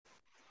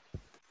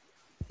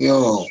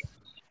Yo,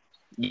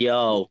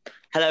 Yo,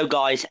 hello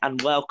guys,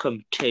 and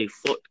welcome to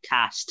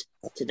Footcast.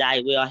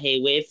 Today we are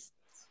here with.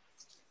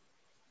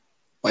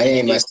 my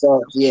name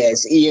myself. Yeah,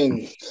 it's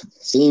Ian.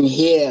 It's Ian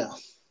here.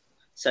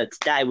 So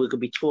today we're going to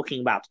be talking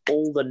about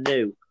all the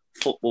new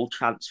football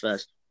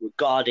transfers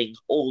regarding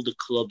all the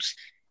clubs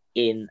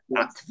in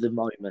at the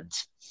moment.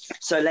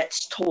 So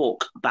let's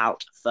talk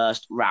about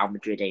first Real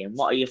Madrid. Ian,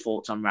 what are your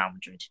thoughts on Real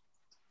Madrid?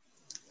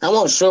 I'm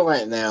not sure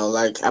right now.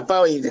 Like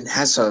about Eden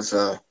Hazard,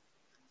 though.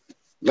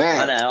 I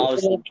Man, know, I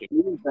was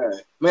thinking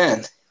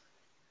man.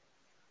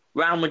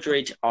 Real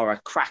Madrid are a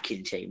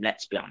cracking team.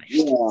 Let's be honest.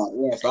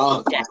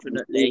 Yeah.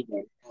 They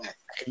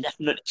can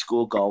definitely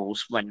score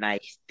goals when they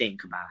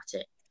think about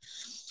it.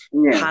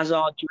 Yeah,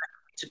 Hazard, do you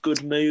reckon it's a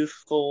good move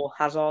for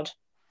Hazard?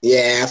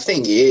 yeah. I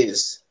think it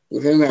is.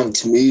 With him having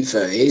to move,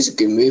 it is a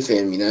good move for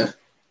him.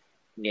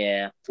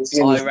 Yeah, With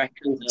him I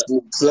reckon that.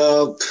 to the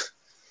club.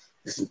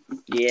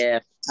 Yeah,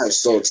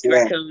 Sorts. do you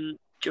Yeah, reckon?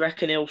 Do you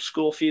reckon he'll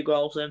score a few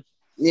goals then?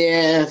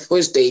 yeah. For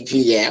his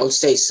debut, yeah, I would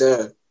say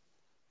so.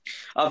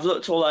 I've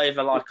looked all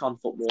over like on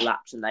football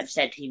apps, and they've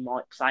said he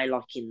might play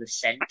like in the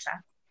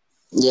centre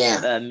Yeah,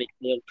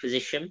 midfield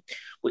position,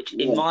 which,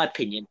 in yeah, my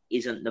opinion,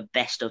 isn't the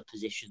best of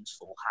positions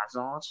for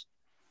Hazard.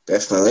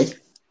 definitely.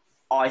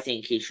 I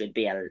think he should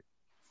be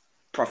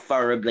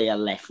preferably a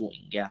left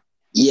winger.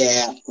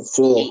 Yeah, for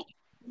sure. He's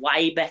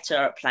way better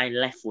at playing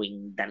left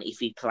wing than if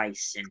he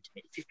plays centre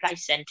mid. If he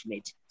plays centre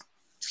mid,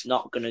 it's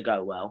not going to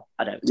go well,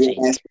 I don't Yeah,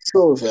 think. for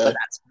sure, But though.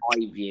 that's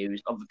my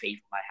views. Other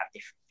people may have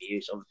different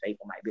views. Other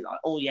people may be like,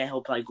 oh, yeah,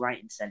 he'll play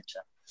great in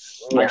centre.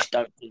 I Yeah. just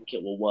don't think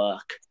it will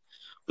work.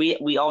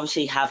 We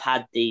obviously have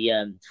had the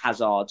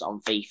Hazard on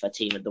FIFA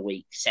Team of the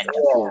Week centre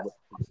forward,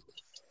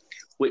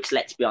 which,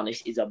 let's be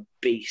honest, is a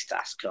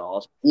beast-ass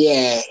card.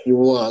 Yeah, he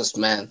was,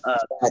 man.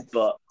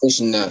 But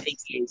Listen, the thing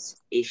is,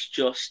 it's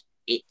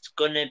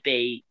going to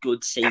be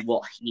good to see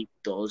what he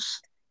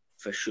does,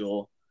 for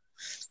sure.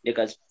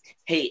 Because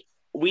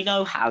we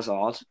know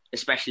Hazard,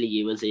 especially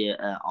you as an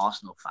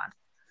Arsenal fan.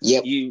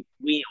 Yep.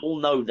 We all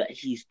know that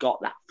he's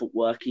got that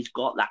footwork, he's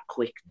got that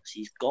quickness,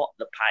 he's got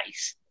the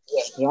pace.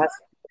 Yeah, he has.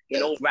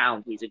 In all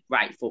round, he's a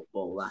great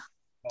footballer.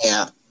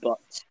 Yeah.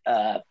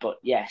 But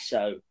yeah,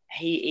 so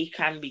he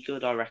can be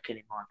good, I reckon,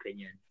 in my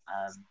opinion.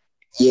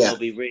 Yeah. He'll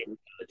be really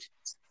good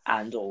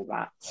and all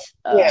that.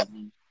 Yeah.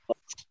 But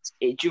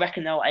do you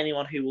reckon there'll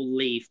anyone who will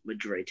leave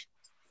Madrid?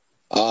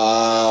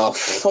 I'm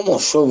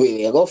not sure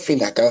really. I don't think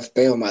that Gareth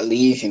Bale might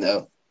leave, You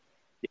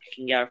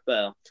reckon Gareth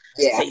Bale?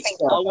 Yeah, See,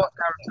 I want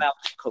Gareth Bale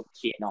to come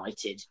to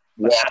United,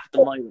 but at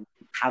the moment,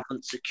 we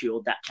haven't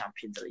secured that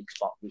Champions League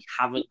spot. We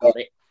haven't got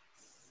it.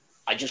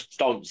 I just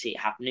don't see it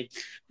happening.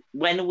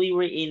 When we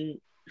were in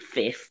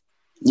fifth,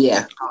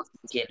 Yeah. I was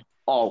thinking,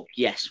 oh,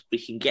 yes, we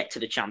can get to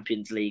the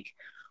Champions League.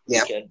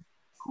 Yeah. We can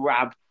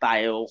grab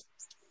Bale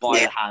by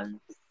the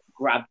hand,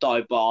 grab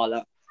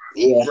Dybala,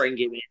 bring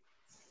him in.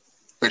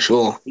 For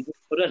sure. We just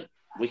couldn't.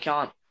 We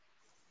can't.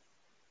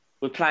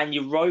 We're playing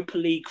Europa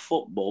League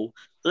football.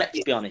 Let's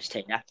be honest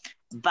here.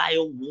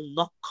 Bale will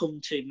not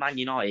come to Man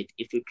United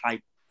if we play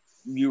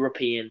Europa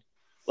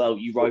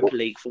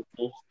League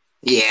football.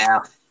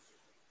 Yeah.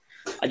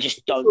 I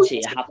just don't see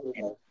it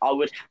happening. I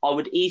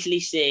would easily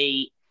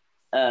see,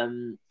 I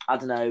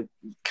don't know,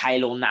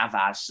 Keylor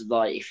Navas.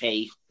 Like if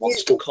he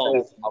wants to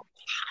come, I'll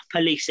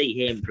happily see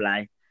him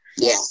play.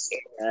 Yeah.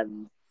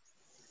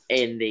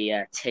 In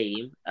the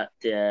team at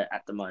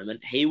the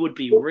moment, he would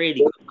be really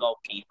good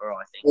goalkeeper,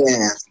 I think.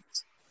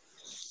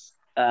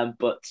 Yeah.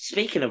 But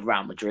speaking of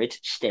Real Madrid,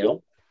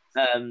 still,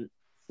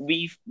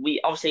 we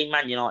obviously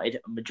Man United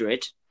and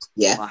Madrid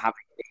are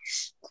having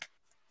this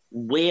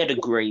weird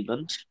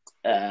agreement.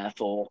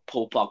 For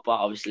Paul Pogba,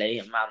 obviously,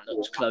 a man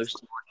that's close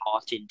to my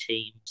heart in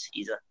teams.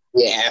 He's a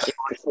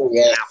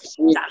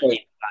outstanding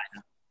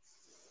player.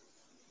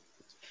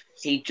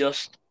 He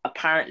just,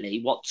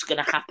 apparently, what's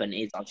going to happen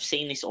is, I've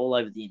seen this all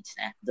over the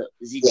internet, that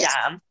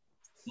Zidane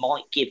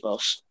might give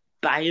us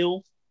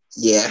Bale,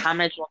 James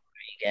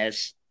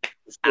Rodriguez,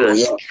 and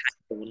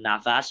Keylor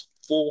Navas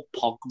for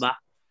Pogba.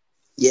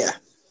 Yeah.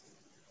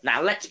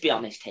 Now, let's be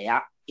honest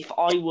here. If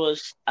I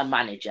was a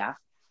manager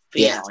for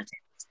United,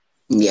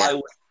 I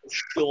would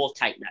sure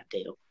take that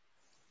deal.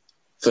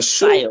 For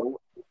sure. Bale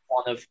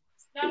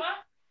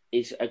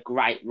is a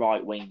great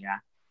right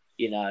winger,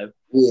 and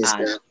he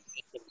can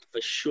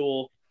for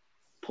sure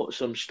put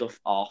some stuff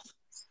off.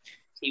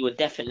 He would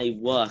definitely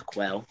work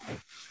well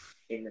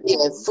in the team.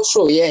 For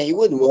sure. Yeah, he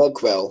would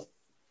work well.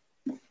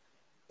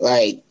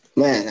 Like,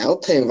 man, I'll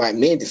play him right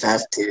mid if I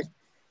have to.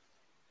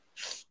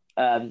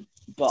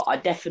 But I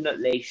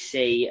definitely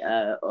see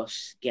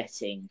us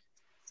getting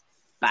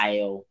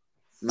Bale,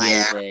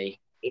 maybe.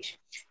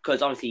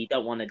 Because obviously you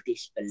don't want a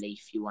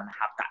disbelief. You want to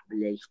have that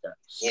belief that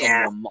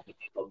someone might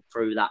come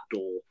through that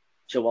door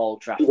to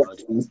Old Trafford.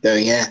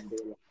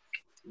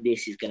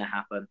 This is going to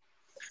happen.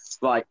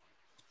 Right.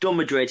 Done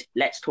Madrid.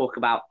 Let's talk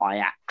about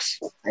Ajax.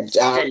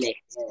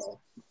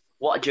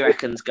 What do you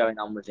reckon's going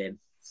on with him?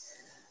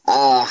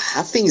 I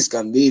think he's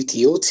going to move to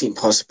your team,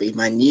 possibly,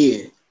 Man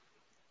U.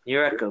 You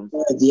reckon?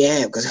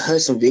 Yeah, because I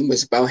heard some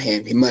rumors about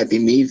him. He might be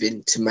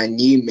moving to Man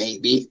U,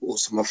 maybe, or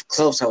some other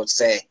clubs, I would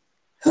say.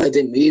 Heard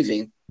him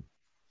moving.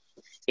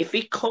 If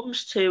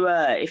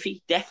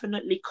he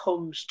definitely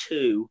comes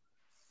to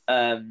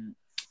Man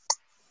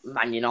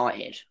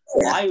United,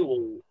 Yeah.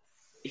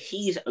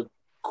 he's a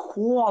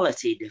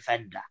quality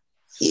defender.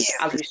 Yeah.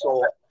 As we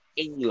saw,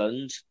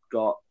 England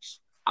got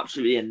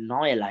absolutely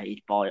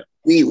annihilated by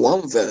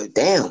 3-1 though,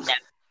 damn.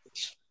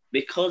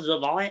 because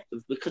of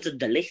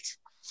De Ligt.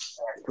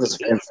 Because of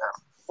He's him.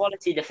 a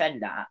quality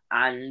defender,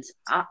 and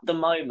at the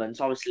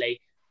moment,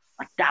 obviously,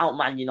 I doubt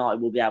Man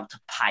United will be able to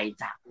pay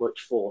that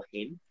much for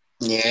him.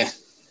 Yeah.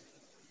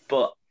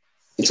 But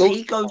It's if all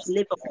he goes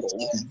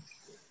Liverpool,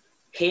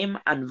 him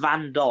and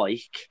Van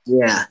Dijk,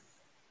 yeah,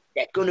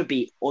 they're going to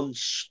be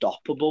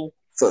unstoppable.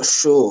 for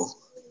sure.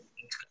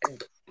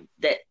 And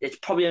there's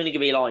probably only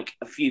going to be like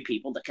a few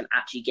people that can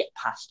actually get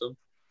past them.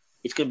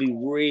 It's going to be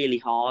really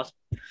hard.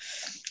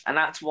 And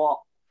that's what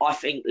I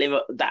think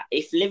that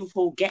if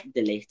Liverpool get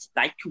De Ligt,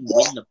 they can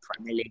win the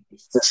Premier League.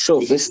 For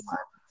sure, this time.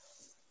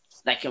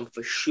 They can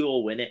for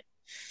sure win it.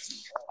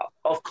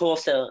 Of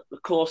course,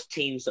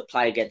 teams that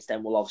play against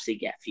them will obviously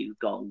get a few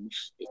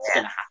goals. It's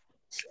going to happen.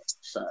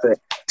 So,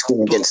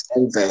 against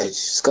Denver,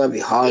 it's going to be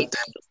hard.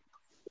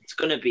 It's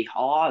going to be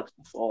hard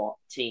for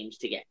teams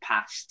to get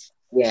past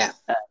Yeah.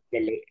 De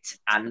Ligt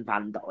and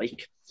Van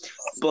Dijk.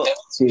 But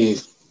To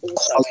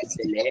also with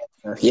De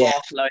Ligt, yeah.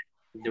 Barcelona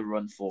need to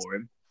run for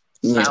him.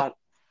 Yeah. Now,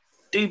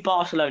 do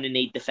Barcelona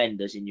need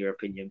defenders, in your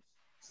opinion?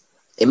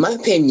 In my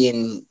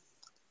opinion,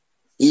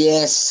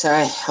 yes,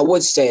 I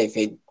would say if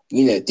they,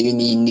 do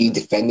need new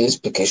defenders,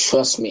 because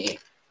trust me,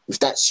 with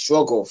that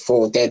struggle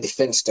for their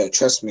defense, though,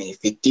 trust me,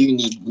 if they do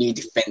need new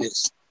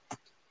defenders.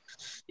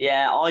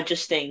 Yeah, I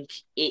just think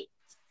it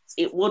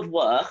would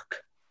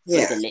work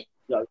for De Ligt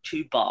to go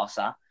to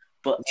Barca,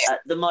 but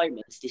at the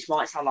moment, this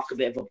might sound like a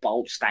bit of a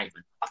bold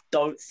statement. I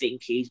don't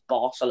think he's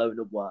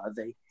Barcelona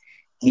worthy.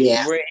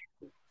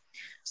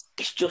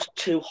 It's just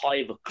too high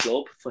of a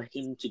club for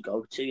him to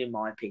go to, in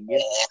my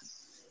opinion.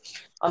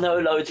 I know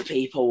loads of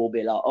people will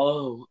be like,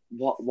 "Oh,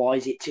 why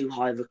is it too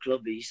high of a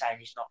club? Are you saying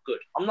he's not good?"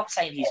 I'm not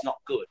saying he's not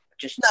good. I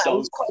just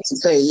don't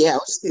say, I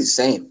was the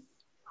same.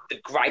 The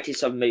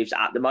greatest of moves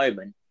at the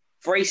moment.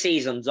 3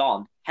 seasons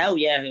on, hell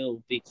yeah,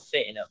 he'll be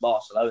fitting at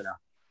Barcelona.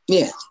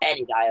 Yeah.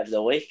 Any day of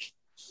the week.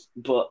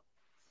 But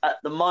at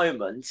the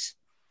moment,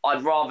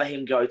 I'd rather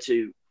him go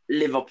to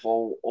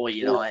Liverpool or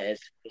United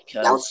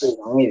because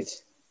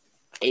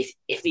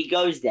if he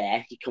goes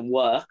there, he can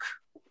work.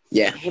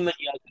 Yeah. Him and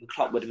Jurgen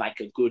Klopp would make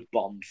a good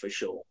bond for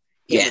sure.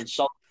 Him and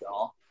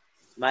Solskjaer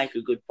make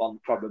a good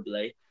bond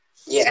probably.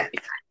 Yeah.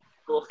 If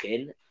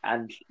talking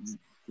and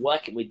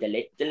working with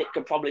De Ligt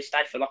could probably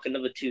stay for like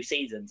another 2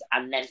 seasons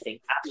and then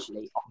think,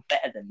 actually, I'm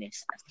better than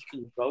this. And he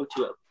can go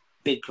to a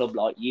big club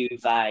like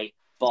Juve,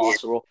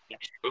 Barca, or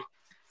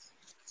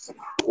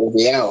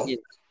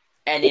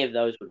any of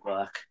those would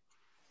work.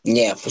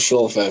 Yeah, for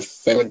sure. For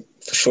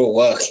sure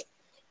work.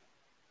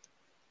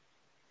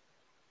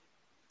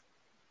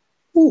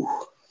 Whew.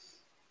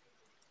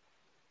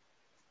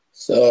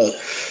 So,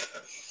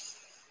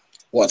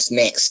 what's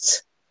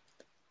next?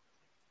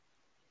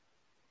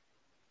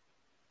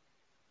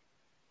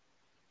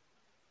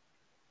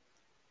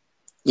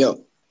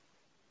 Yo.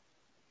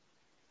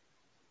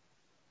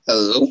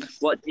 Hello?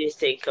 What do you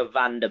think of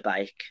Van der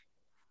Beek?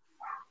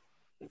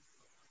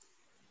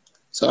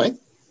 Sorry?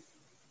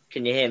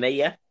 Can you hear me,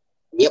 yeah?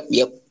 Yep.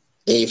 Yeah,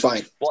 you're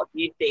fine. What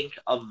do you think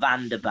of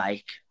Van der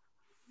Beek?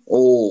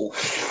 Oh,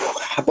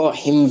 how about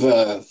him,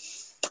 though?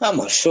 I'm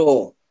not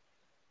sure.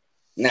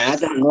 Nah, I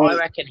don't know. I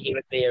reckon he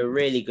would be a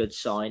really good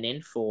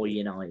signing for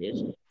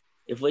United.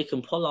 If we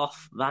can pull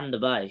off Van der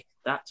Beek,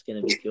 that's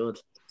going to be good.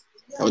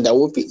 Oh, that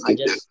would be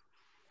good.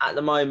 At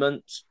the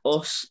moment,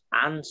 us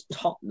and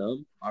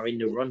Tottenham are in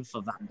the run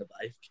for Van der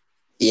Beek.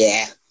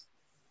 Yeah.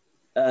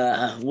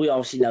 We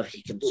obviously know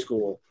he can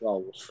score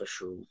goals for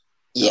sure.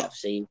 Yeah.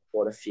 Obviously,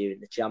 quite a few in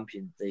the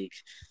Champions League.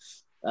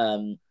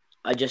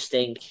 I just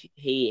think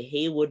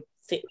he would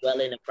fit well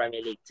in a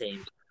Premier League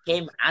team.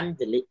 Him and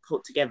De Ligt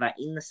put together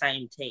in the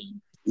same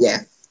team. Yeah.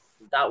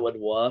 That would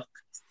work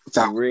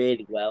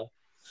really well.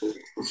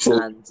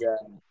 Sure. And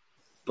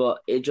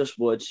but it just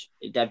would.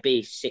 There'd be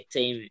a sick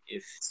team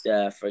if,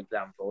 for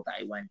example,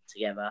 they went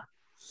together.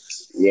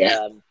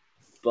 Yeah.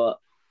 But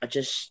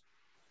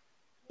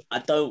I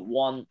don't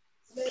want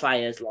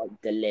players like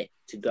De Ligt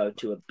to go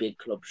to a big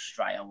club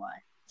straight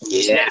away.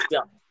 Yeah. Let's be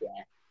honest,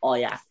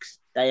 Ajax,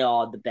 they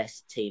are the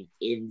best team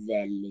in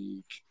their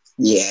league.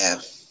 Yeah.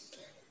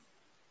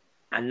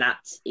 And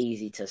that's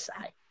easy to say.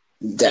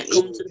 They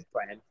come to the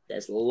Prem,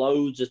 there's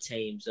loads of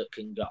teams that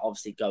can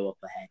obviously go up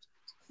ahead.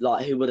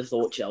 Like, who would have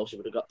thought Chelsea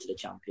would have got to the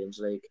Champions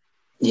League?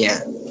 Yeah.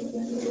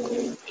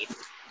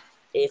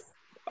 If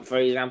for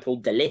example,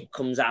 De Ligt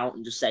comes out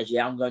and just says,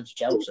 yeah, I'm going to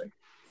Chelsea,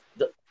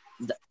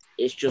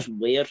 it's just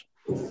weird.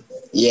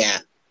 Yeah.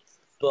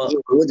 But it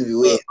would be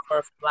weird. For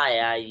a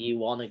player, you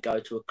want to go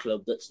to a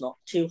club that's not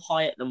too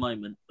high at the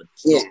moment, but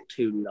it's not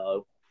too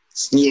low.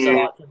 So, Yeah,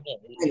 like, for me,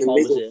 in if the I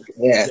was middle. a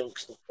Yeah,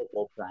 youngster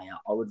football player,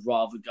 I would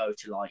rather go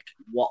to, like,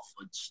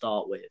 Watford to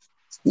start with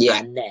yeah,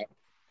 and then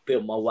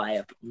build my way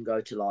up and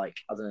go to, like,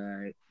 I don't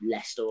know,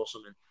 Leicester or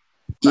something.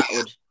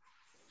 yeah,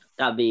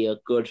 That'd be a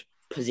good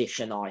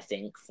position, I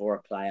think, for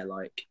a player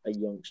like a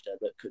youngster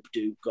that could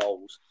do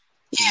goals,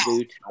 can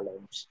do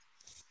talents,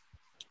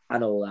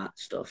 and all that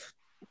stuff.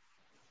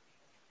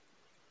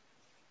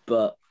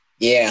 But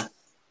yeah,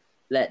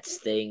 let's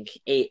think.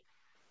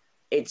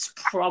 It's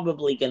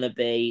probably going to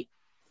be.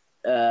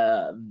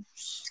 I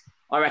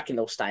reckon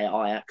they'll stay at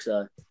Ajax.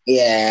 So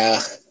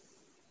yeah.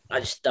 I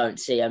just don't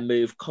see a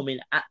move coming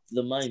at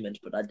the moment,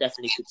 but I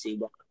definitely could see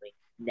one coming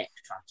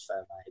next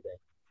transfer, maybe.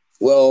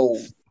 Well,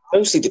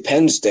 mostly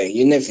depends though.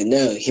 You never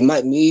know. He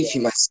might move, he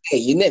might stay.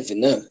 You never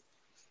know.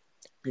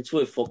 It's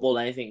with football,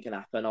 anything can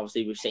happen.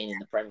 Obviously, we've seen in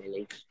the Premier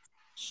League,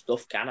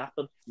 stuff can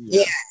happen.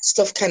 Yeah,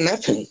 stuff can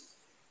happen.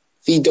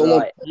 If you don't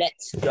want, Right,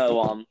 let's go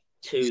on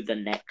to the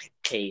next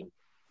team.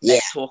 yeah,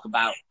 Let's talk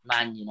about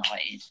Man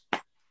United.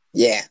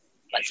 yeah,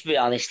 Let's be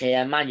honest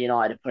here. Man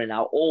United are putting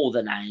out all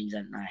the names,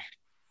 aren't they?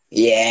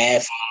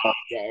 yeah,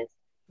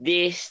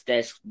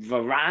 There's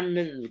Varane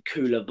and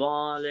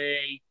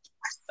Koulibaly,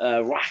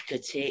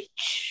 Rakitic,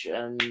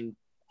 De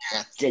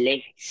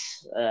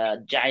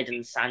Ligt,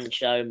 Jadon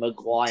Sancho,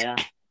 Maguire.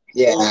 All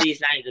yeah,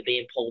 these names are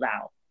being pulled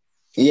out.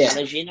 yeah, And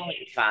as a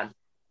United fan,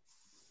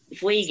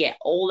 if we get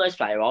all those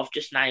players I've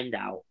just named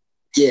out,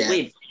 yeah,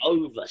 we've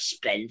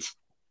overspent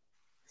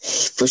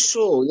for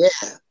sure.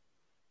 Yeah,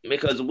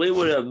 because we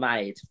would have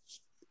made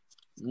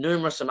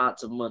numerous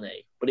amounts of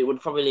money, but it would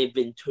probably have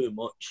been too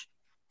much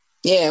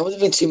yeah. It would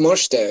have been too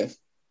much though.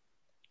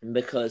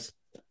 because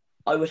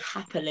I would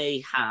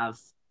happily have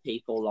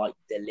people like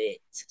De Ligt,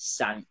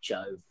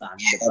 Sancho, Van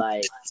der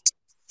Beek,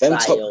 Them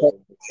top. Bale,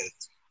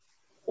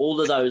 all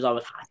of those I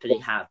would happily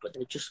have, but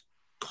they just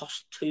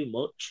cost too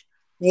much.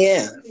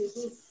 Yeah,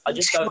 I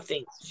just don't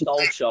think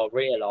Solskjaer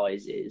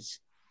realises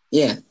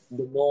yeah,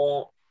 the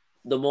more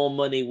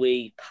money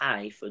we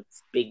pay for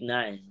big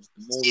names,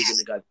 the more we're going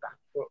to go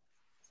bankrupt.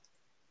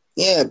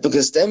 yeah.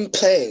 Because them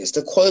players,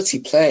 the quality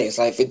players,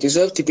 like they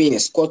deserve to be in a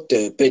squad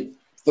though. But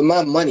the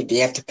amount of money they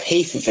have to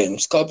pay for them,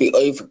 it's got to be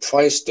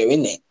overpriced though,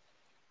 isn't it?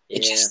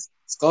 It's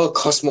got to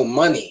cost more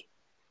money.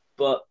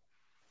 But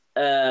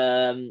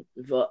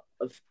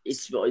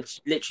it's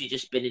literally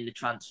just been in the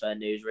transfer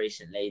news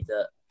recently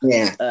that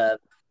Yeah,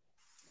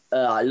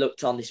 I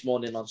looked on this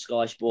morning on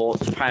Sky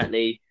Sports.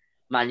 Apparently,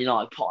 Man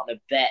United put on a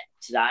bet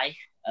today,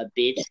 a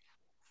bid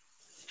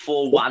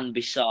for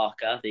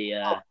Wan-Bissaka,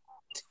 the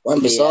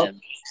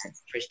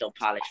Crystal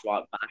Palace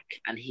right back,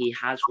 and he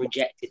has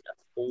rejected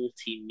a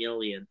 £40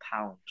 million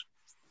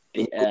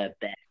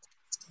bet.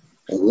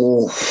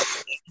 Ooh.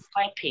 In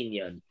my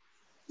opinion,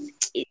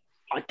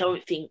 I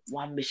don't think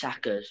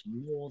Wan-Bissaka's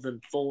more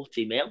than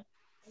 40 mil.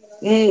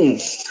 I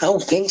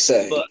don't think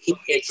so. But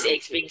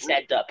it's been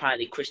said that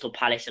apparently Crystal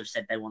Palace have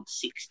said they want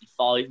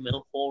 65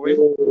 mil for him.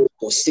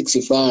 Or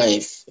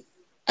 65.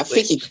 I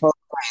think he can't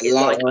buy a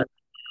lot.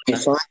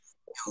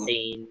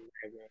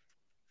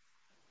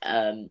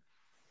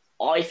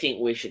 I think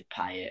we should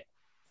pay it.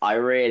 I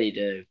really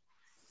do.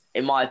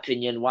 In my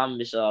opinion,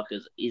 Wan-Bissaka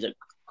is a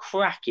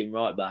cracking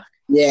right back.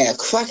 Yeah,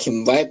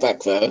 cracking right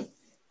back, though.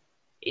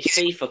 His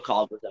FIFA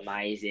card was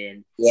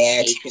amazing.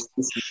 Yeah, he can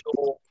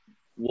sure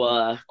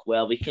work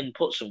well. We can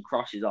put some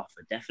crosses off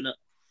for definite.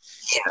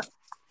 Yeah,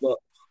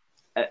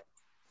 but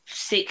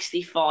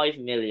 65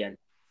 million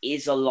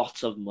is a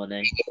lot of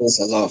money. It is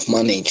a lot of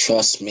money.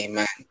 Trust me,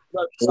 man.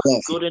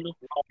 Good enough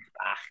right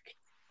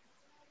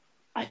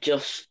back.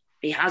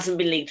 He hasn't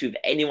been linked with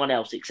anyone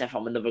else except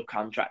from another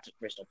contract at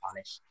Crystal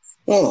Palace.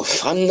 Oh,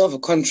 another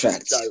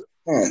contract. So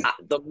at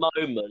the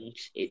moment,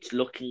 it's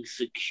looking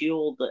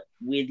secure that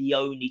we're the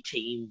only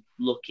team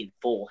looking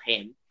for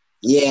him.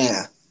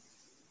 Yeah.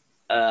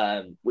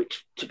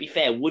 Which, to be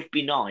fair, would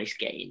be nice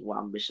getting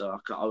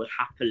Wan-Bissaka. I would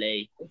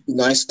happily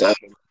nice though.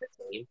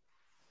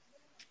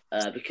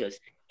 Because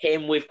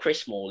him with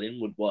Chris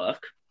Smalling would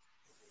work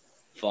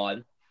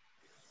fine.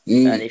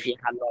 And if you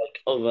had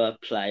like other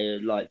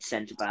players like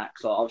centre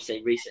backs, like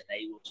obviously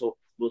recently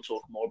we'll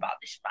talk more about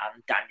this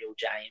man, Daniel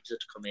James,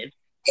 that's come in.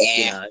 Yeah.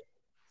 You know,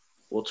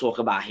 we'll talk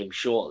about him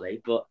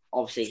shortly, but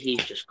obviously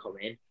he's just come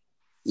in.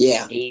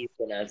 Yeah. He's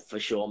gonna for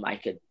sure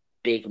make a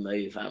big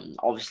move.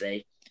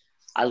 Obviously,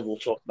 as we'll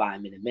talk about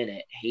him in a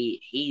minute,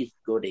 he's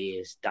good. He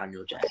is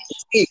Daniel James.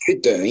 He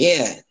could do,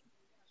 yeah.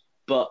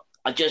 But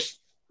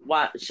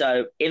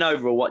so in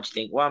overall, what do you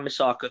think?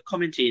 Wan-Bissaka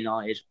coming to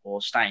United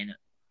or staying at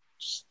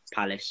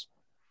Palace?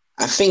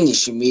 I think he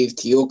should move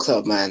to your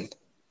club, man.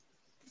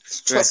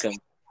 Reckon?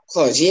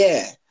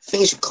 Yeah. I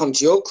think he should come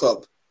to your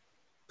club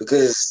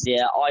because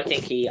I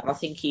think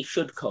he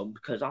should come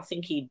because I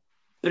think he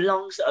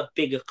belongs at a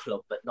bigger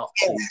club, but not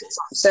too big. That's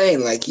what I'm saying.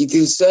 Like he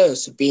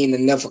deserves to be in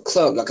another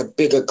club, like a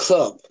bigger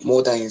club,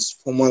 more than his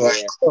former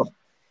club.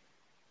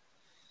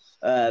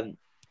 And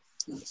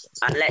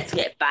let's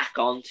get back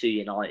on to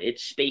United.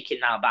 Speaking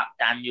now about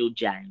Daniel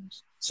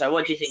James. So,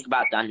 what do you think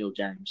about Daniel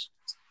James?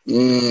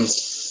 I'm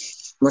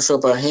not sure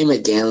about him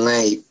again.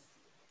 Like, he's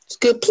a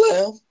good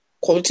player.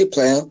 Quality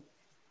player.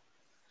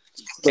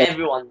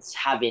 Everyone's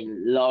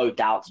having low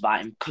doubts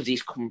about him because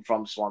he's come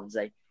from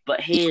Swansea.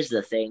 But here's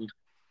the thing.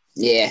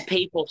 Yeah.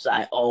 People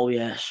say, oh,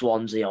 yeah,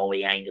 Swansea,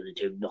 he ain't going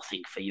to do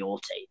nothing for your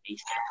team.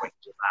 He's going to bring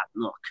you bad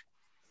luck.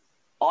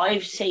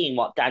 I've seen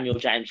what Daniel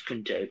James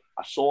can do.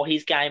 I saw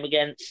his game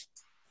against,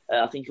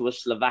 I think it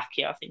was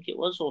Slovakia,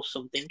 or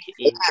something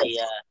in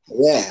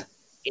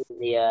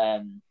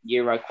the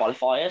Euro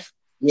qualifiers.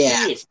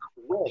 Yeah. He is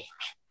quick.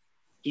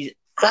 He's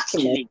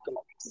actually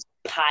got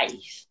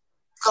pace.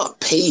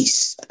 Got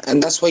pace,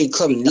 and that's what your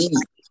club needs.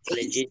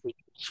 He can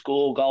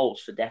score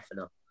goals for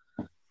definite.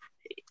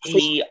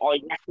 I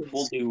reckon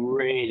will do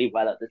really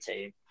well at the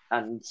team,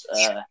 and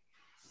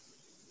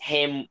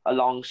him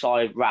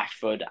alongside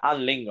Rashford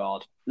and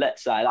Lingard.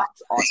 Let's say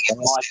that's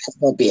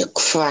gonna be a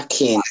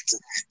cracking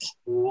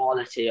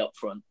quality up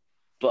front.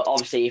 But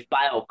obviously, if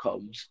Bale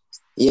comes,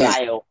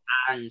 Bale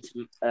and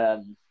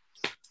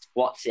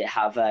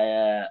have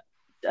a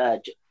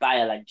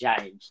Bale and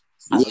James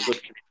have a good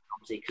connection,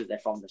 obviously, because they're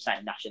from the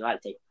same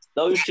nationality.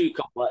 Those two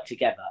can work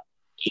together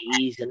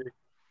easily.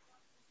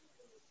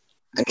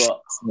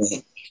 But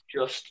it's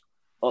just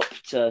up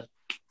to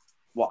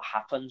what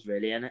happens,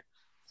 really, isn't it?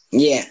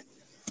 Yeah.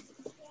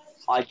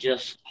 I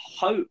just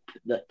hope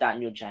that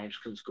Daniel James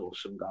can score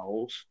some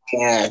goals.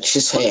 Yeah,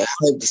 I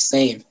hope the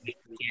same. We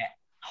can get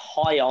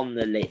high on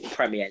the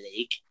Premier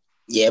League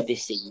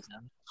this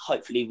season.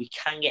 Hopefully, we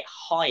can get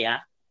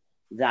higher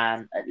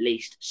than at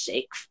least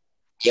 6th.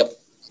 Yep.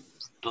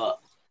 But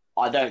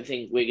I don't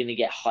think we're going to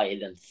get higher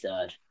than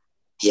 3rd.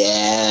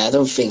 Yeah, I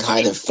don't think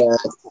higher than 3rd.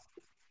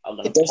 I'm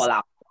going to pull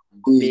out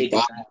big.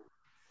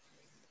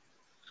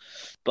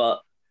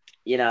 But,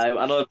 you know,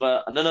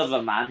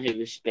 another man who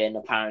has been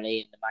apparently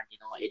in the Man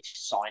United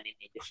signing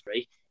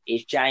industry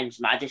is James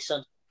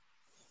Maddison.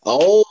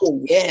 Oh,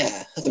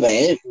 yeah. Heard about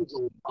him.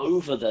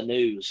 Over the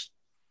news.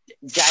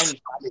 James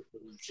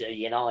Maddison to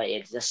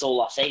United. That's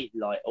all I say.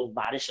 Like, oh,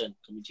 Maddison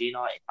coming to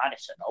United.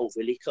 Maddison. Oh,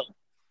 will he come?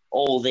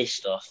 All this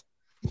stuff.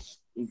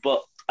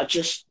 But I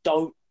just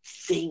don't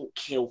think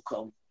he'll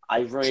come.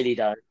 I really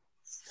don't.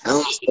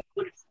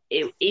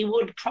 He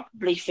would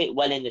probably fit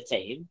well in the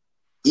team.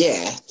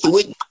 Yeah, he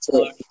would.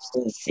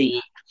 See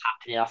it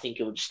happening. I think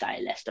he would stay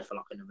at Leicester for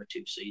like another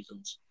 2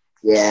 seasons.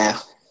 Yeah.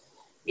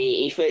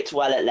 He fits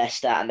well at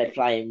Leicester and they're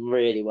playing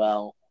really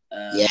well.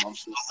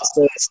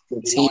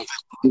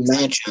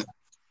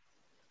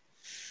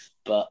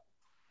 But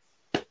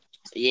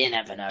you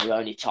never know.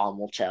 Only time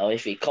will tell.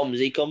 If he comes,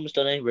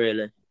 doesn't he?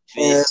 Really?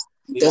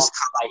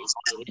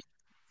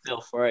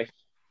 Feel free.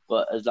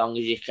 But as long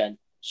as you can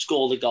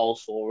score the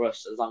goals for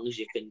us, as long as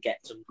you can get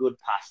some good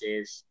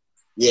passes,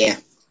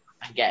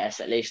 and get us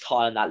at least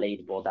high on that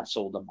leaderboard, that's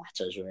all that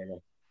matters, really.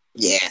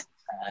 Yeah.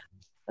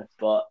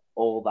 But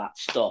all that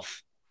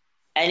stuff.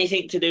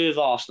 Anything to do with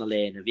Arsenal,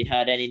 Ian? Have you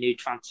heard any new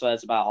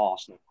transfers about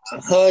Arsenal?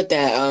 I heard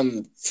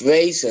that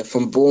Fraser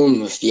from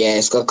Bournemouth,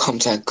 has got to come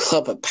to a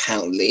club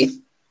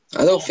apparently.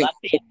 I don't think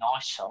that'd be a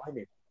nice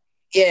signing.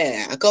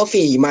 Yeah, I got a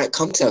feeling he might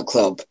come to a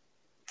club.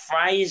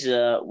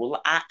 Fraser will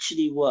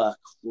actually work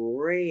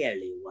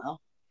really well.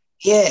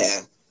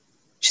 Yeah.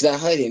 Should I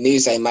heard the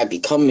news that he might be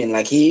coming?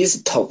 Like, he is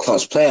a top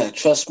class player.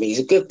 Trust me, he's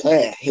a good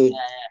player. He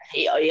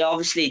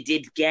obviously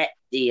did get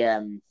the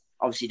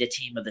the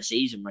team of the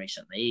season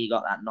recently. He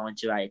got that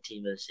 9-8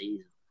 team of the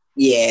season.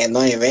 Yeah,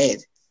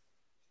 9-8.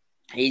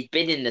 He's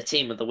been in the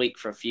team of the week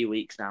for a few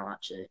weeks now,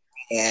 actually.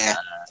 Yeah.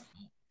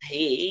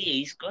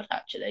 He's good,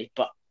 actually.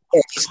 But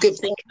he's good.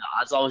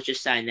 As I was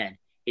just saying then,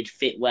 he'd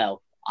fit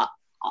well. I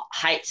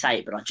hate to say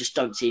it, but I just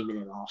don't see him in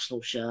an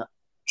Arsenal shirt.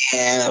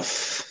 Yeah.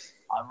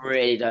 I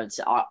really don't.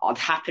 I'd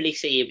happily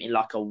see him in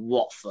like a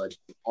Watford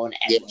or an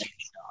Everton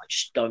shirt. I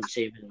just don't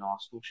see him in an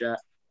Arsenal shirt.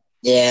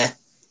 Yeah.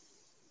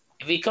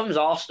 If he comes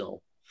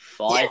Arsenal,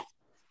 fine.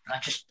 Yeah.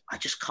 I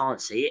just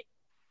can't see it.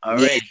 I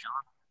really can't.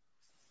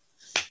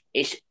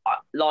 It's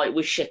like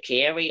with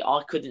Shaqiri,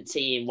 I couldn't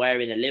see him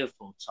wearing a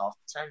Liverpool top.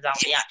 Turns out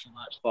he actually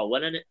works quite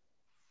well in it.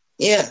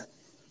 Yeah.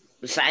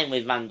 The same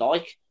with Van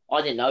Dijk.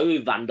 I didn't know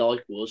who Van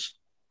Dijk was.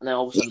 And then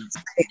all of a sudden,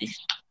 this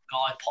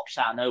guy pops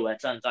out of nowhere.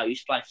 Turns out he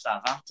used to play for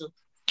Southampton.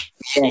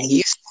 Yeah, he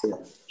used to.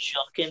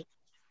 Shocking.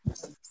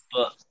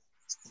 But,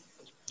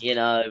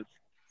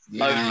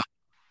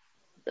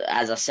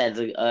 as I said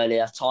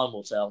earlier, time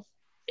will tell.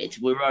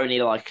 We're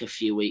only like a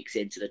few weeks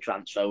into the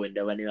transfer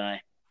window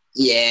anyway.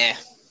 Yeah.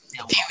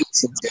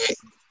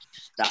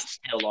 That's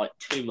still like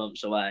 2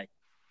 months away.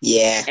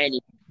 Yeah.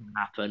 Anything can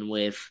happen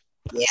with...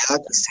 Yeah, like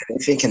I said,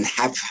 anything can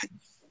happen.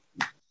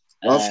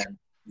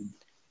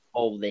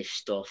 All this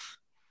stuff.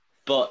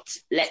 But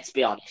let's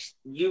be honest.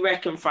 You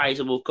reckon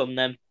Fraser will come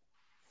then?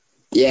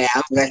 Yeah,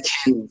 I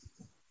reckon.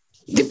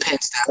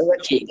 Depends. I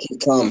reckon he can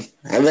come.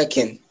 I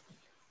reckon.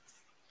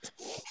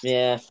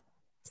 Yeah.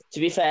 To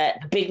be fair,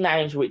 the big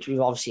names which we've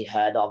obviously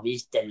heard of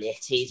is De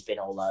Ligt. He's been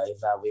all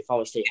over. We've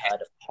obviously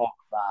heard of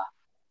Pogba.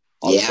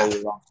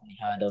 We've obviously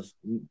heard of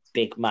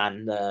big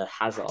man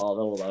Hazard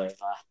all over.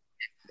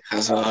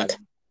 Hazard.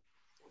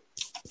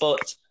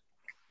 But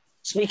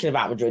speaking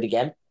about Madrid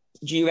again,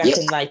 do you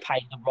reckon they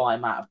paid the right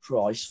amount of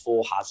price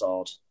for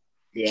Hazard?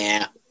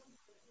 Yeah.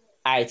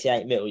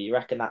 88 mil. You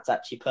reckon that's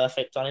actually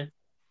perfect on him?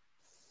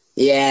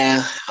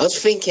 Yeah. I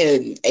was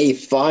thinking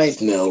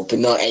 85 mil, but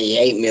not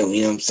 88 mil,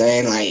 you know what I'm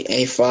saying? Like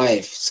 85.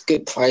 It's a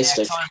good price.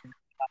 Yeah,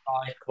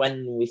 like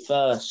when we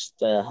first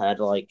heard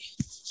like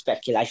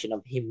speculation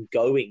of him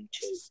going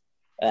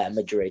to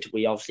Madrid,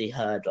 we obviously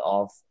heard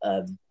of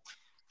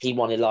he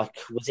wanted like,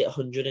 was it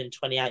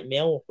 128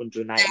 mil or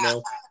 108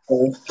 mil?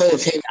 Heard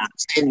of him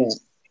saying that.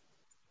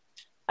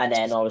 And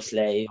then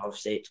obviously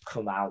it's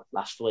come out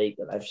last week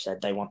that they've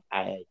said they want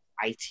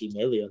 80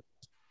 million,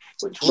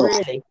 which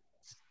really,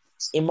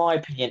 in my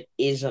opinion,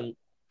 isn't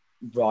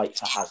right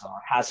for Hazard.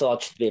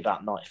 Hazard should be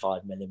about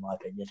 95 million, in my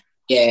opinion.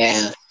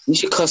 Yeah, it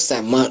should cost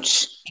that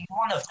much. He's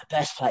one of the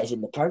best players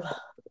in the Pro.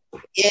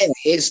 Yeah, it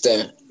is though.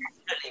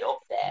 Definitely up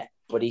there,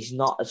 but he's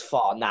not as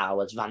far now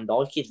as Van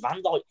Dijk is.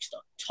 Van Dijk's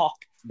the top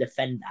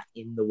defender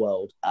in the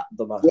world at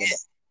the moment. Yeah,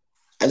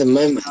 at the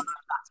moment. That's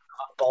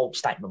a bold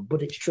statement,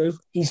 but it's true.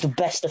 He's the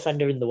best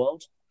defender in the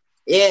world.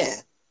 Yeah.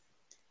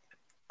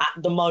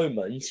 At the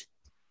moment,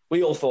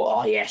 we all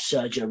thought, oh yeah,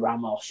 Sergio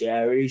Ramos,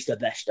 yeah, he's the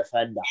best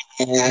defender.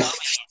 Yeah. No,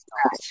 he's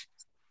not.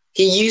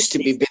 He used to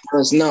be, but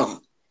he's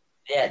not.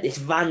 Yeah, this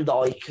Van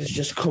Dijk has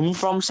just come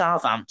from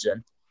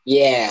Southampton.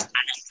 Yeah. And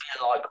it's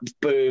been like,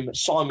 boom,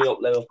 sign me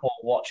up, Liverpool,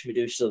 watch me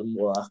do some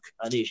work.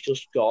 And he's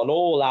just gone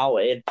all out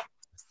in.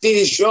 Did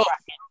his job.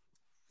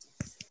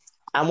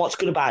 And what's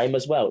good about him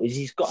as well is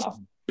he's got a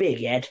big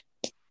head.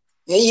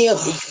 Yeah.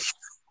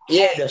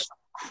 Yeah. There's some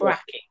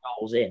cracking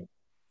goals in.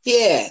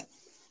 Yeah.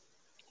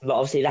 But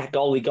obviously that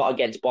goal he got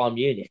against Bayern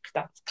Munich,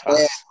 that's class.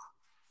 Yeah.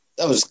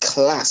 That was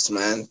class,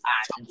 man.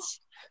 And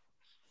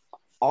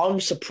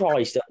I'm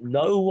surprised that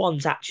no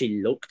one's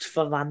actually looked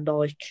for Van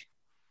Dijk.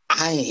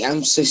 I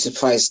am so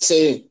surprised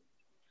too.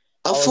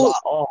 I thought, like,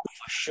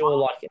 for sure,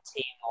 like a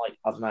team like,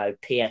 I don't know,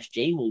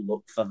 PSG will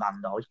look for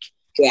Van Dijk.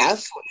 yeah, I thought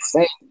the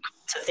same.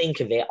 To think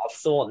of it, I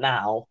thought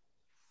now,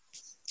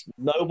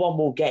 no one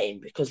will get him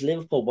because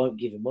Liverpool won't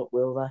give him up,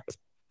 will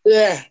they?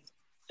 Yeah.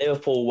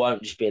 Liverpool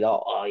won't just be like,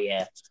 oh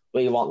yeah,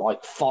 we want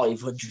like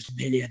 500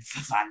 million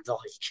for Van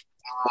Dijk.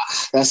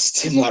 That's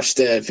too much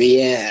there, but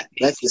yeah.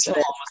 Let's just So I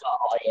was like,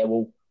 oh yeah,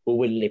 we'll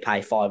willingly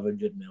pay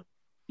 500 mil.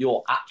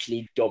 You're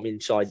actually dumb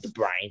inside the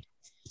brain.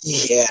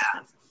 Yeah.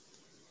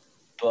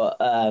 But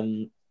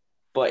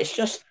it's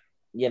just,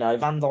 you know,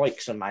 Van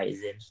Dijk's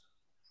amazing.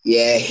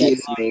 Yeah, There's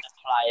he's loads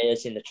of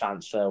players in the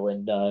transfer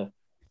window.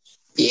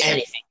 yeah.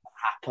 Anything can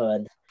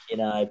happen. You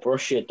know,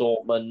 Borussia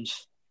Dortmund,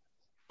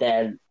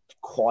 they're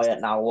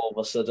quiet now all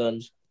of a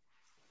sudden.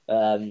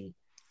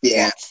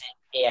 Yeah.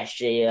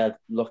 PSG are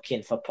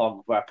looking for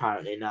Pogba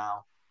apparently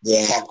now.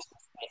 Yeah. Pogba's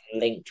been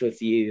linked with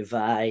Juve.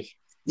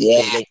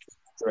 Yeah. Linked with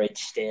Madrid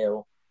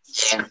still.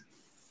 Yeah.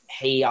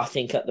 He, I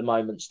think, at the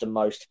moment's the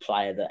most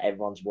player that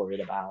everyone's worried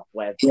about,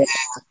 whether Yeah.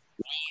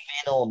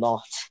 leaving or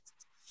not.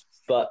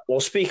 But we'll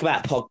speak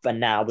about Pogba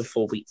now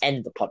before we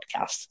end the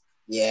podcast.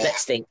 Yeah.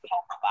 Let's think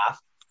Pogba.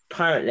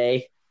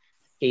 Apparently,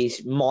 he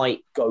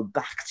might go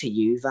back to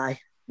Juve.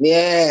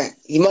 Yeah.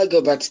 He might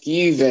go back to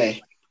Juve. In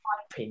my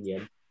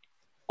opinion,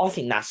 I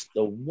think that's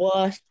the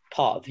worst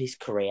part of his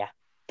career.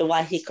 The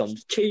way he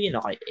comes to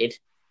United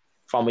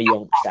from a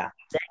youngster,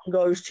 then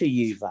goes to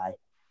Juve,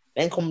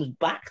 then comes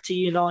back to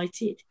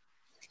United.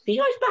 If he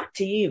goes back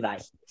to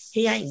Juve,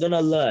 he ain't going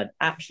to learn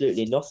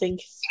absolutely nothing.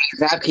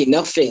 Exactly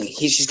nothing.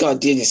 He's just got to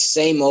do the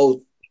same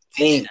old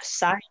thing. The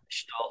same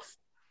stuff.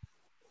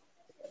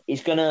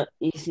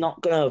 He's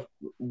not gonna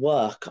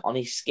work on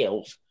his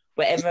skills.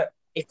 But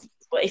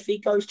if he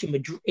goes to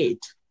Madrid,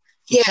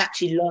 he can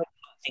actually learn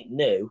something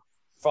new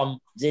from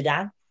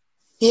Zidane,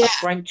 Yeah. a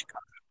French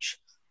coach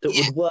that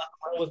would work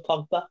well with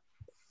Pogba.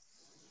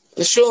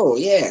 For sure,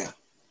 yeah.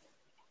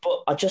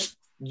 But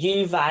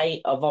Juve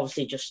have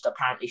obviously just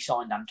apparently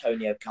signed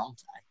Antonio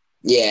Conte.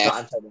 Yeah. Not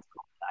Antonio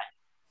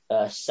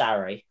Conte,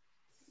 Sarri.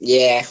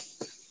 Yeah.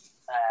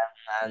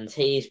 And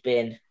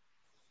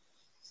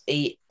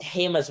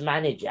him as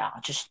manager, I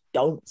just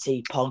don't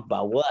see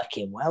Pogba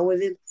working well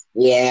with him.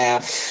 Yeah.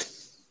 They'll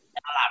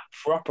have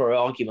proper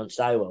arguments,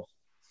 they will.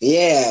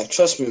 Yeah,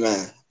 trust me,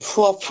 man.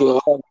 Proper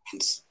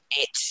arguments.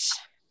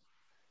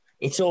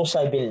 It's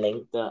also been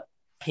linked that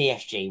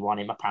PSG want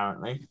him,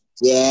 apparently.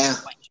 Yeah.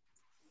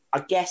 I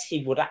guess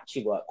he would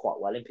actually work quite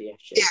well in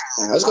PSG. Yeah,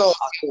 let's go. I'd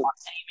see him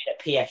in a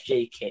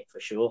PSG kit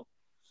for sure.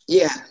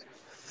 Yeah.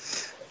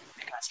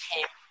 Because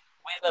him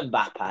with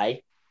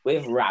Mbappe,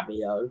 with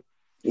Rabiot,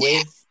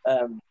 with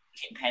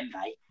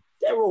Kimpembe,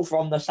 they're all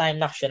from the same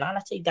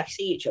nationality. They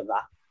see each other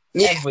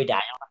every day on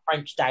a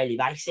French daily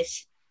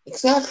basis.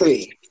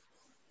 Exactly.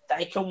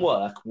 They can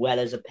work well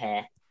as a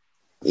pair.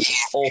 Yeah.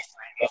 All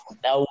three of them,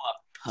 they'll work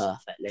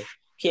perfectly.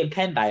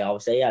 Kimpembe,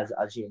 obviously, as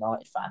a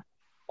United fan,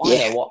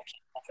 I know what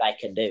they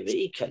can do.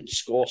 He can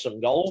score some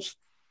goals.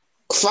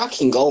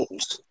 Cracking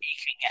goals. He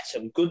can get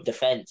some good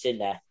defence in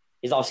there.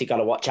 He's obviously got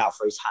to watch out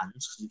for his hands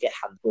because you get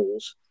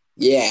handballs.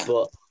 Yeah.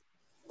 But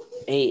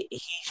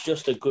he's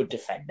just a good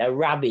defender.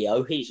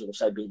 Rabiot, he's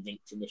also been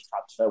linked in this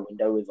transfer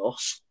window with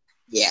us.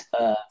 Yeah.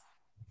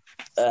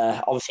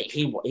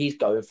 Obviously, he's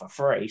going for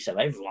free, so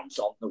everyone's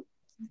on the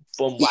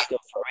bum wagon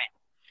for it.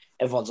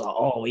 everyone's like,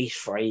 "Oh, he's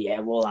free.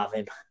 Yeah, we'll have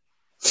him."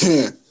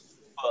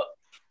 But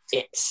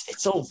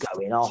it's all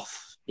going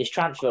off. This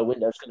transfer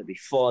window is going to be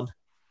fun.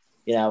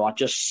 I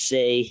just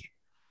see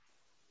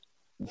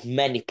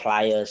many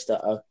players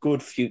that are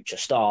good future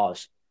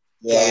stars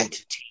going to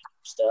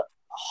teams that are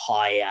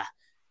higher.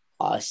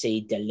 I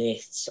see De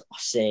Ligt. I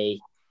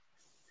see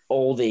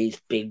all these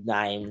big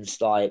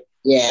names like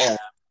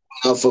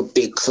for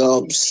big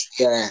clubs.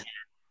 Yeah.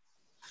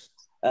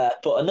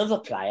 But another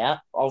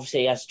player,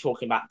 obviously, as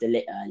talking about De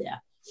Ligt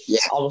earlier,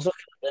 I was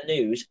looking at the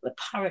news.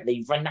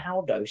 Apparently,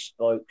 Ronaldo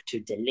spoke to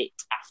De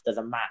Ligt after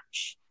the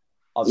match.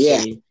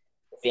 Obviously,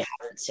 if you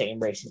haven't seen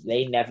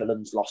recently,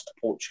 Netherlands lost to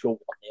Portugal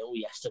 1-0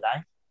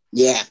 yesterday.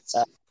 Yeah.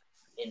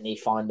 In the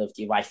final of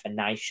the UEFA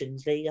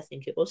Nations League, I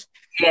think it was.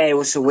 Yeah, it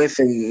was a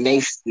UEFA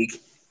Nations League.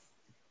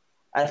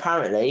 And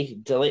apparently,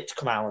 De Ligt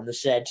come out and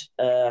said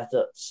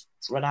that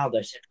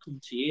Ronaldo said, "Come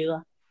to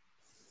you."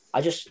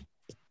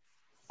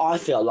 I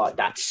feel like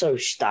that's so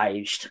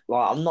staged.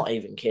 Like, I'm not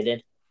even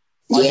kidding.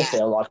 I just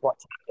feel like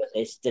what's happened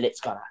is De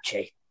Ligt's gone,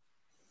 actually,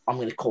 I'm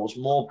going to cause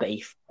more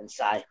beef and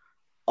say,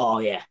 "Oh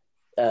yeah,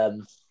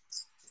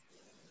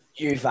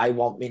 Juve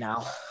want me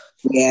now."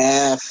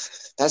 Yeah,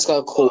 that's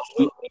gonna cause.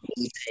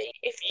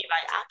 If Juve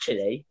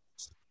actually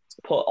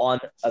put on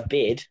a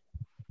bid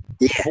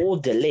for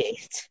De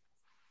Ligt,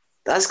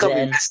 that's gonna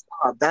be messed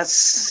up.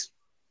 That's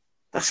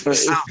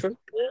messed up.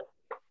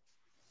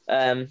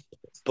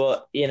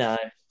 But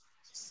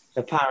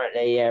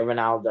apparently,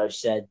 Ronaldo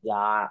said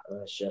that it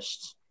was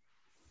just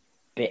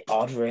a bit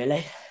odd,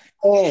 really.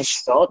 Yeah,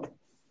 it's odd.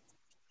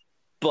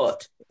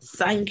 But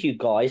thank you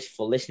guys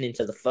for listening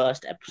to the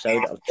first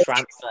episode of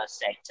Transfer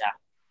Sector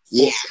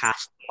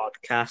Footcast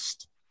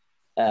Podcast.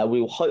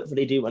 We will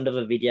hopefully do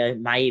another video,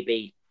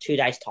 maybe 2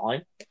 days'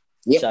 time.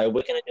 Yep. So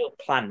we're going to do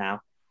a plan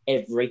now.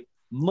 Every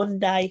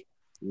Monday,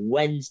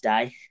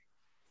 Wednesday,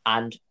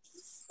 and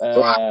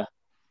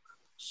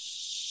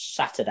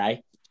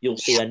Saturday, you'll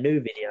see a new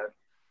video,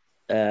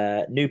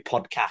 new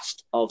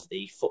podcast of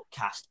the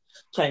Footcast,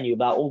 telling you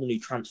about all the new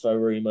transfer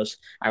rumours.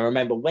 And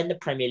remember, when the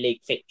Premier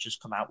League fixtures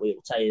come out, we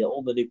will tell you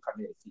all the new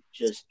Premier League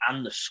fixtures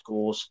and the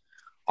scores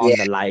on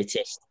the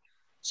latest.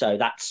 So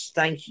that's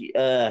thank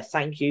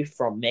you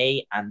from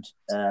me, and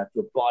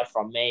goodbye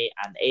from me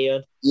and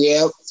Ian.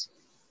 Yep.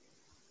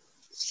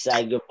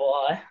 Say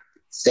goodbye.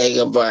 Say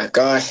goodbye,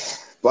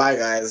 guys. Bye,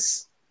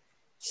 guys.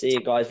 See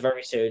you guys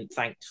very soon.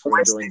 Thanks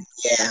for joining.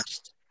 Yeah.